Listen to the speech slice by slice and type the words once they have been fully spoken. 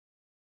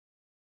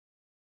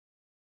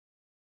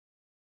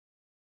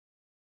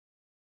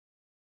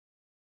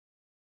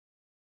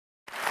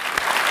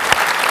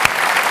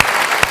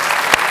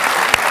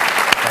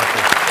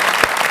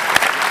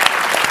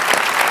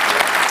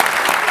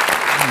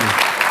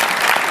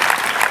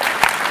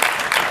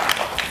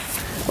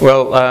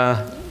Well,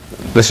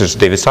 this is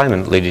David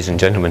Simon, ladies and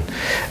gentlemen,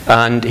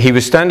 and he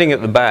was standing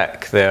at the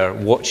back there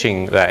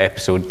watching that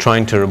episode,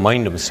 trying to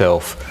remind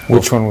himself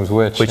which one was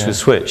which. Which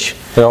was which.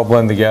 They all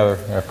blend together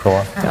after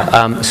a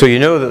while. So you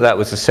know that that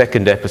was the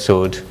second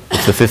episode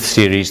of the 5th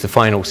series, the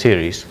final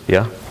series,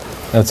 yeah?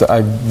 That's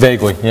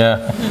vaguely,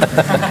 yeah.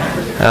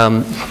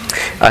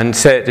 And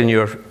set in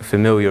your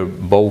familiar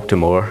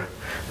Baltimore,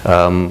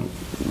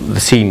 the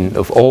scene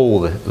of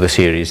all the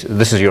series.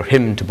 This is your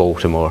hymn to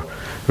Baltimore,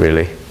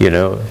 really, you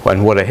know,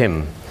 and what a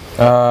hymn.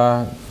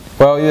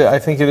 Well, yeah, I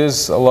think it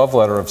is a love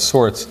letter of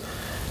sorts.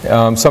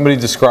 Somebody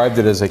described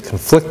it as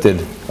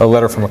a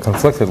letter from a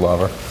conflicted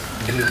lover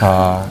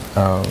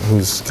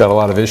who's got a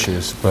lot of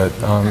issues. But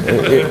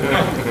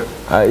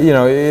you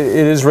know,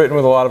 it is written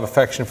with a lot of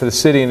affection for the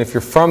city, and if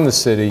you're from the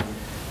city,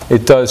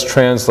 it does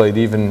translate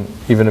even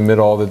amid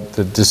all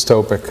the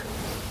dystopic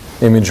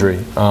imagery.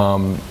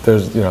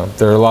 There's, you know,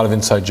 there are a lot of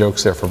inside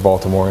jokes there for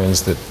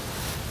Baltimoreans that,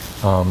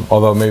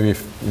 although maybe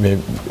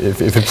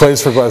if it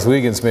plays for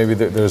Glaswegians, maybe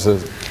there's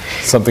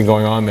something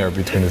going on there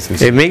between the two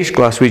cities. It makes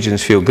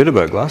Glaswegians feel good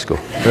about Glasgow.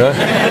 Really?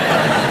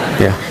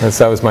 Yeah.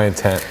 That was my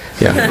intent.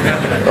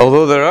 Yeah.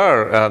 Although there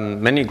are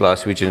many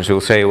Glaswegians who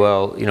will say,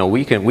 well, you know,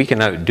 we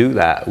can outdo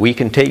that. We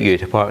can take you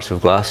to parts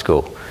of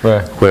Glasgow,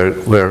 right,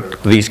 where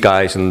these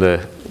guys in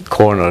the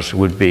corners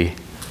would be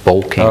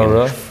balking. Oh,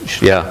 really?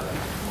 Yeah.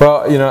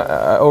 Well, you know,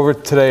 over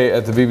today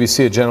at the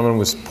BBC, a gentleman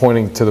was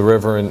pointing to the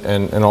river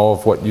and all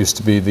of what used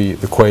to be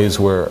the quays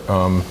where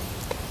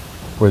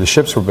the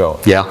ships were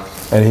built. Yeah.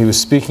 And he was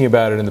speaking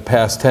about it in the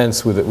past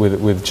tense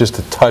with just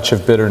a touch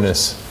of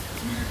bitterness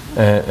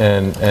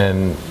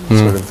and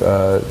sort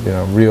of you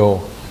know,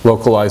 real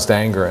localized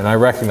anger. And I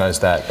recognize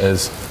that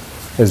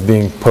as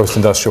being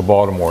post-industrial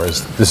Baltimore.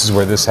 This is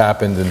where this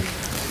happened, and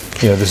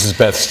you know, this is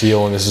Beth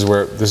Steel, and this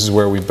is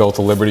where we built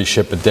a Liberty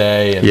ship a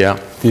day, and yeah,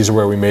 these are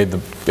where we made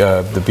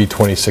the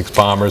B-26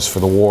 bombers for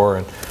the war,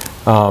 and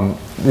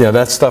you know,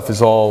 that stuff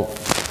is all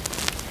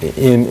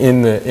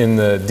in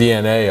the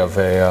DNA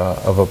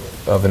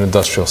of an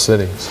industrial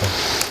city. So.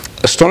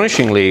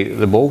 Astonishingly,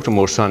 the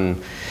Baltimore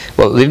Sun,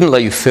 well, they didn't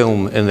let you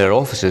film in their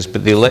offices,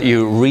 but they let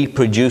you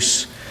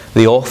reproduce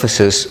the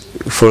offices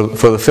for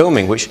the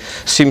filming, which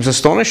seems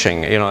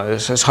astonishing. You know,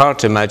 it's hard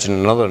to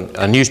imagine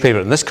a newspaper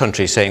in this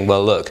country saying,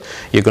 well, look,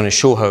 you're going to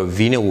show how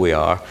venal we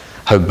are,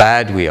 how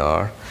bad we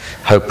are,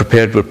 how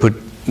prepared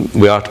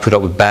we are to put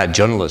up with bad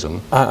journalism.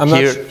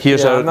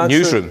 Here's our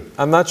newsroom. Sure,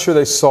 I'm not sure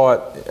they saw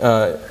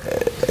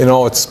it in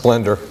all its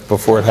splendor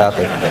before it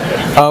happened.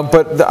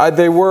 But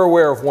they were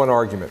aware of one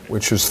argument,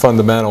 which was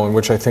fundamental and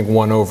which I think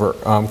won over,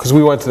 because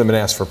we went to them and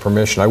asked for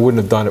permission. I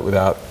wouldn't have done it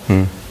without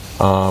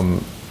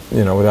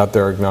you know, without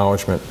their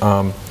acknowledgement.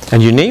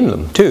 And you name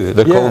them too.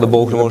 They're called the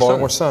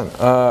Baltimore Sun.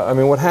 I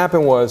mean, what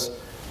happened was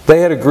they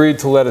had agreed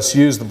to let us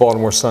use the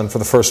Baltimore Sun for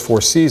the first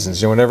 4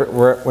 seasons. You know,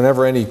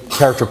 whenever any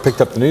character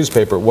picked up the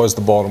newspaper, it was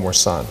the Baltimore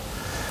Sun.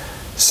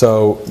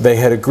 So they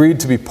had agreed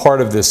to be part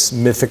of this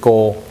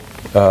mythical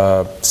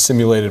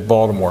simulated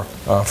Baltimore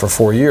for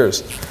 4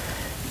 years,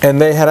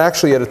 and they had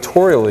actually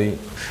editorially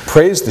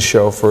praised the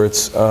show for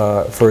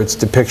its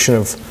depiction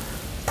of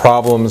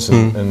problems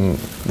and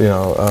you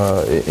know,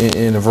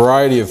 in a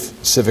variety of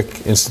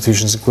civic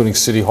institutions, including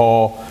City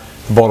Hall,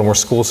 the Baltimore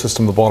school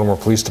system, the Baltimore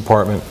Police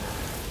Department,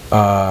 you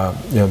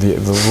know,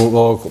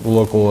 the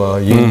local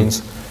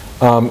unions.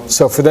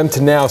 So for them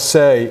to now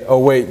say, oh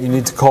wait, you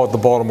need to call it the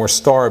Baltimore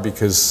Star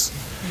because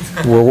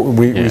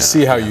we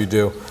see how you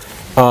do,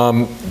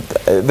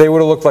 they would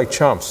have looked like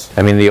chumps.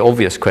 I mean, the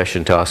obvious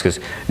question to ask is,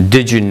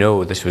 did you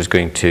know this was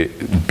going to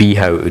be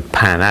how it would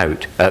pan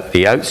out at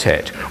the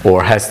outset,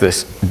 or has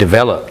this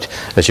developed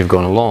as you've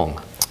gone along?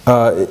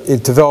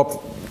 It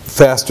developed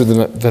faster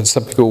than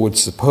some people would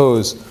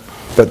suppose,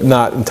 but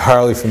not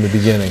entirely from the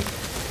beginning.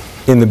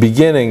 In the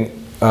beginning,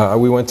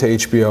 we went to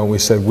HBO and we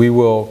said, we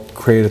will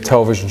create a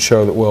television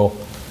show that will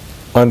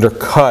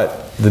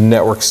undercut the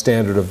network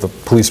standard of the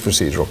police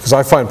procedural, because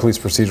I find police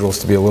procedurals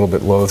to be a little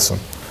bit loathsome.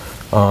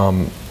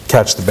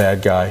 Catch the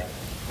bad guy,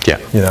 yeah,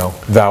 you know,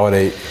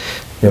 validate,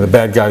 you know, the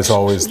bad guy's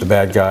always the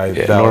bad guy.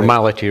 Yeah,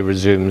 normality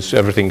resumes,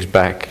 everything's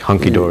back,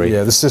 hunky-dory.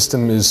 Yeah, the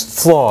system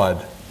is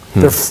flawed.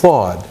 They're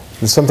flawed.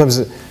 And sometimes,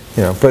 you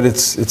know, but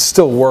it's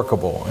still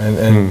workable.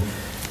 And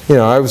you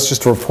know, I was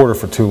just a reporter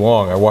for too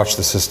long. I watched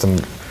the system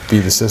be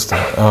the system.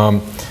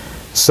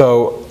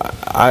 So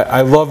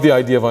I love the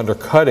idea of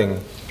undercutting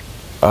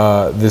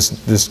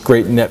this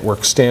great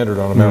network standard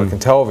on American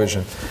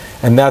television.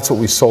 And that's what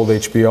we sold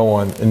HBO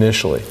on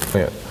initially.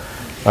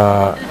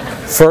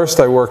 First,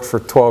 I worked for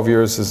 12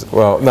 years as,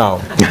 well,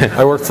 no,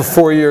 I worked for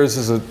 4 years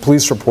as a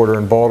police reporter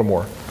in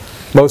Baltimore.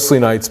 Mostly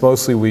nights,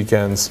 mostly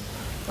weekends.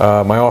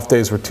 My off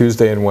days were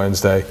Tuesday and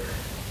Wednesday.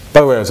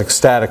 By the way, I was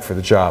ecstatic for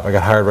the job. I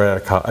got hired right out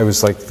of college. It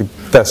was like the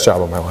best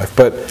job of my life.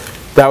 But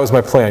that was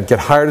my plan: get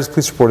hired as a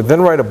police reporter,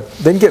 then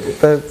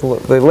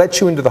they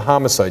let you into the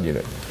homicide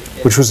unit,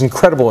 which was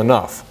incredible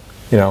enough.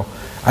 You know,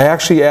 I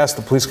actually asked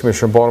the police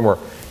commissioner in Baltimore,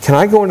 "Can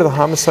I go into the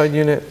homicide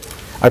unit?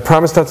 I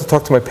promised not to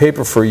talk to my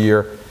paper for a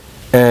year,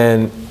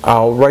 and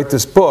I'll write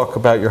this book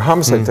about your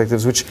homicide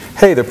detectives, which,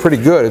 hey, they're pretty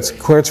good. Its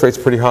clearance rate's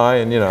pretty high,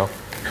 and you know,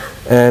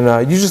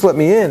 and you just let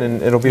me in,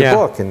 and it'll be a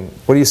book. And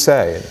what do you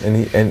say?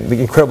 And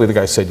incredibly, the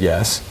guy said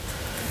yes.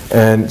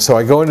 And so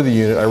I go into the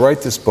unit, I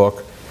write this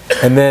book,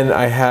 and then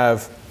I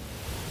have.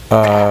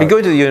 You go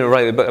into the unit,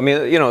 right? But I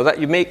mean, you know, that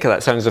you make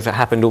that sound as if it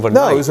happened overnight.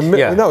 No, it was a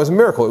no, it was a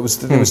miracle. It was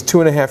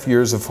 2.5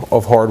 years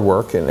of hard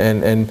work, and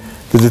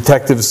the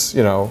detectives,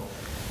 you know,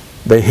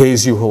 they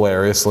haze you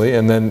hilariously,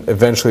 and then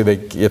eventually they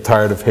get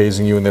tired of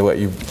hazing you and they let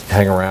you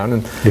hang around,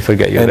 and they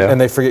forget you're there. And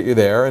they forget you're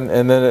there,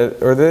 and then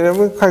or they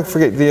don't quite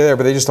forget you're there,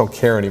 but they just don't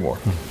care anymore.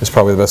 It's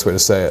probably the best way to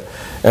say it.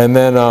 And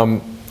then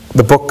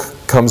the book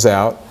comes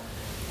out,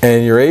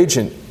 and your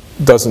agent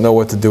doesn't know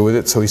what to do with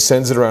it, so he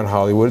sends it around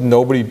Hollywood.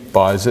 Nobody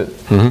buys it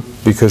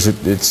because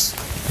it's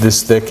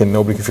this thick, and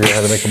nobody can figure out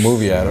how to make a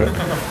movie out of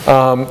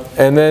it.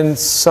 And then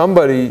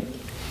somebody,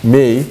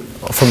 me,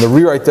 from the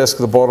rewrite desk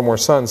of the Baltimore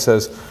Sun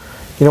says,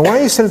 you know, why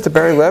don't you send it to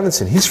Barry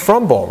Levinson? He's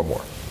from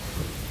Baltimore.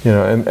 You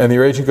know, and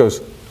your agent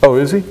goes, oh,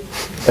 is he?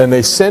 And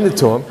they send it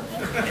to him,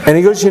 and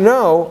he goes, you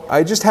know,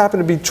 I just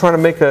happened to be trying to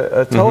make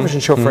a television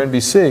show for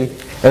NBC,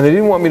 and they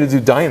didn't want me to do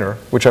Diner,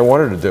 which I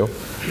wanted to do,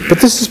 but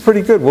this is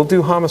pretty good. We'll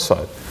do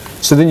Homicide.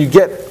 So then you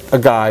get a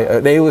guy,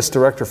 an A-list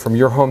director from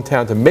your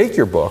hometown to make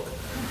your book,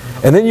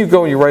 and then you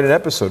go and you write an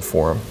episode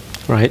for him.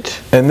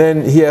 Right. And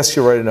then he asks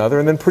you to write another,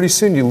 and then pretty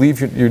soon you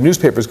leave your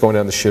newspaper's going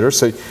down the shitter,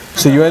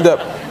 so you end up,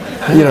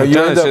 you know,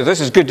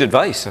 this is good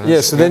advice. Yeah,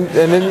 so then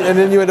and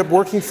then you end up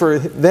working for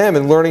them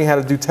and learning how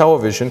to do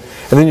television,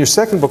 and then your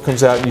second book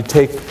comes out, and you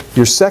take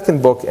your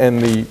second book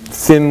and the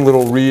thin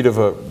little read of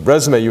a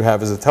resume you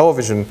have as a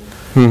television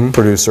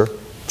producer,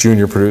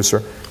 junior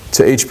producer,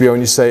 to HBO,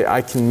 and you say,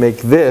 I can make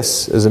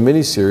this as a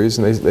miniseries,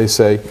 and they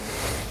say,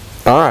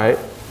 all right.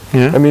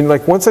 Yeah. I mean,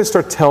 like, once I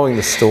start telling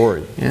the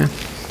story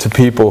to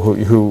people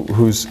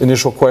whose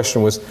initial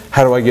question was,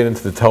 how do I get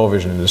into the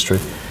television industry?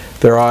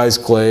 Their eyes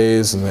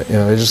glaze, and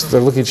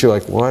they're looking at you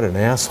like, what an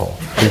asshole,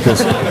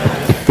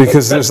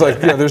 because there's like,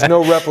 you know, there's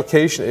no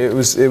replication. It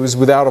was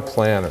without a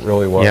plan. It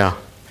really was. Yeah.